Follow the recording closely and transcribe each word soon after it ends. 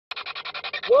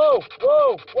Whoa,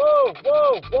 whoa, whoa,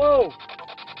 whoa, whoa.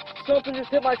 Something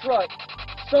just hit my truck.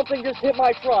 Something just hit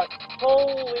my truck.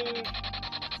 Holy.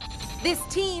 This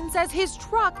teen says his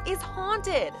truck is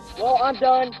haunted. Well, I'm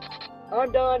done.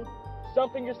 I'm done.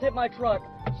 Something just hit my truck.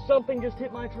 Something just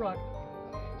hit my truck.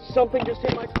 Something just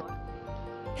hit my truck.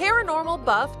 Paranormal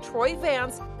buff Troy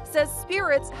Vance says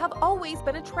spirits have always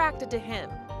been attracted to him.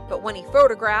 But when he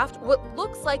photographed what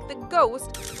looks like the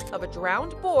ghost of a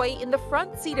drowned boy in the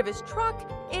front seat of his truck,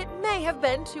 it may have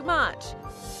been too much.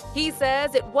 He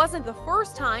says it wasn't the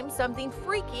first time something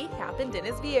freaky happened in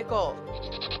his vehicle.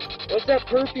 What's that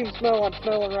perfume smell I'm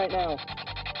smelling right now?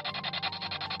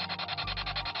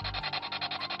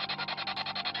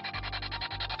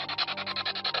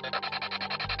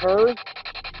 Her?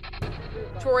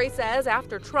 Troy says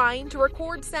after trying to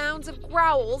record sounds of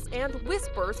growls and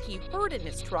whispers he heard in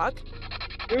his truck,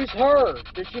 Who's her?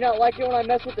 Does she not like it when I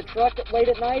mess with the truck late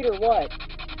at night or what?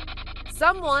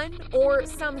 someone or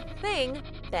something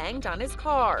banged on his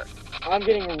car. I'm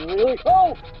getting really...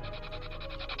 Oh!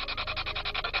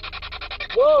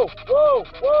 Whoa, whoa,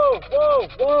 whoa, whoa,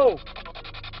 whoa!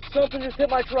 Something just hit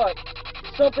my truck.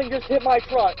 Something just hit my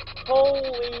truck.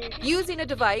 Holy... Using a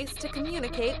device to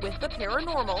communicate with the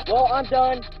paranormal, Well, I'm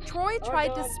done. Troy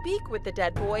tried to speak with the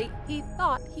dead boy he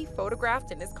thought he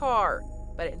photographed in his car,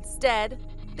 but instead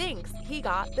thinks he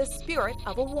got the spirit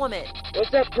of a woman.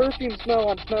 What's that perfume smell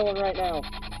I'm smelling right now?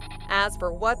 As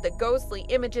for what the ghostly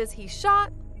images he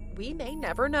shot, we may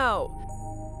never know.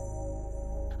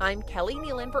 I'm Kelly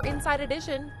Nealon for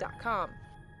InsideEdition.com.